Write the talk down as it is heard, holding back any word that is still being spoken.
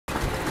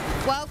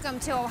Welcome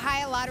to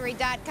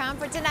OhioLottery.com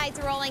for tonight's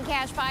Rolling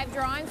Cash 5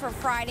 drawing for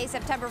Friday,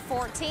 September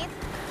 14th.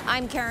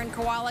 I'm Karen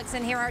Kowalik,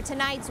 and here are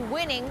tonight's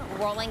winning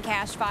Rolling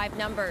Cash 5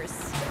 numbers.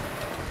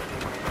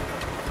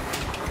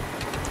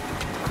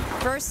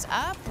 First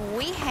up,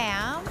 we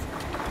have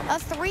a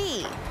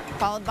 3,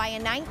 followed by a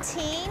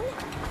 19,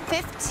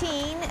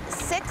 15,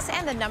 6,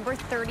 and the number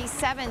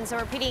 37. So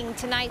repeating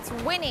tonight's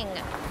winning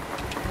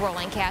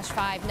Rolling Cash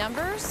 5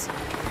 numbers: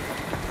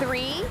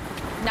 3,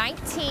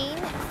 19,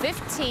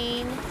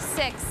 15,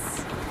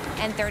 6,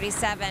 and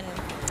 37.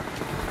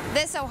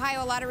 This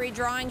Ohio Lottery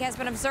drawing has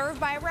been observed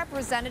by a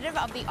representative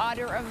of the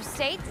Auditor of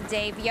State,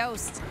 Dave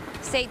Yost.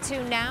 Stay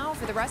tuned now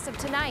for the rest of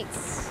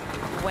tonight's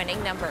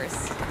winning numbers.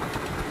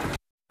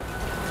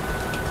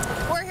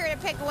 We're here to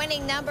pick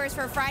winning numbers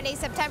for Friday,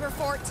 September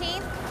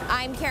 14th.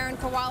 I'm Karen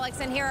Kowalik,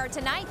 and here are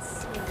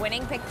tonight's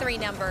winning Pick 3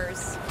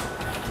 numbers.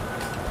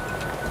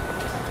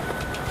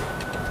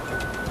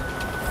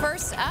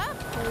 First up,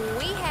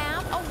 we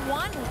have a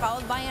 1,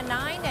 followed by a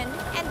 9, and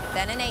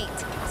then an 8.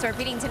 So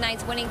repeating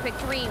tonight's winning Pick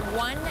 3,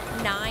 1,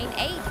 9,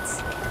 8.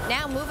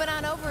 Now moving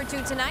on over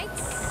to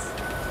tonight's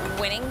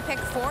winning Pick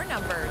 4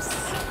 numbers.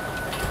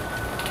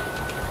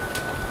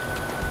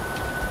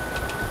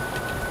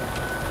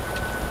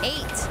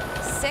 8,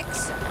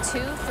 6, 2,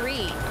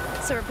 3.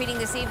 So repeating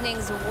this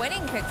evening's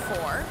winning Pick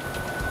 4,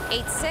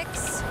 8,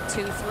 6,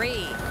 2,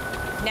 3.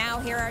 Now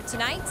here are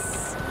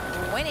tonight's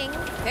winning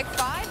Pick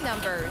 5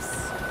 numbers.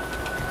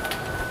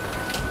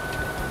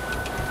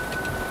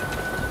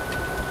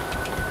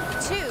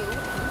 2,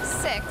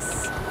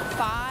 6,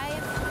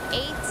 5,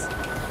 8,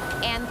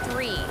 and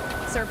 3.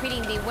 So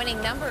repeating the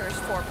winning numbers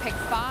for Pick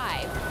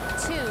 5,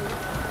 2,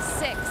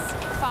 6,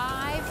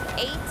 5,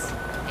 8,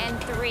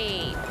 and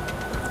 3.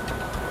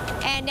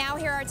 And now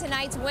here are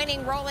tonight's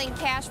winning Rolling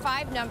Cash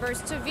 5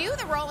 numbers. To view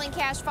the Rolling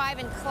Cash 5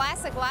 and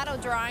Classic Lotto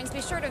drawings,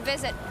 be sure to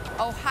visit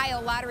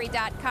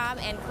OhioLottery.com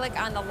and click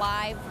on the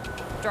live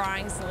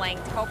drawings link.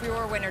 Hope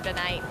you're a winner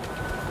tonight.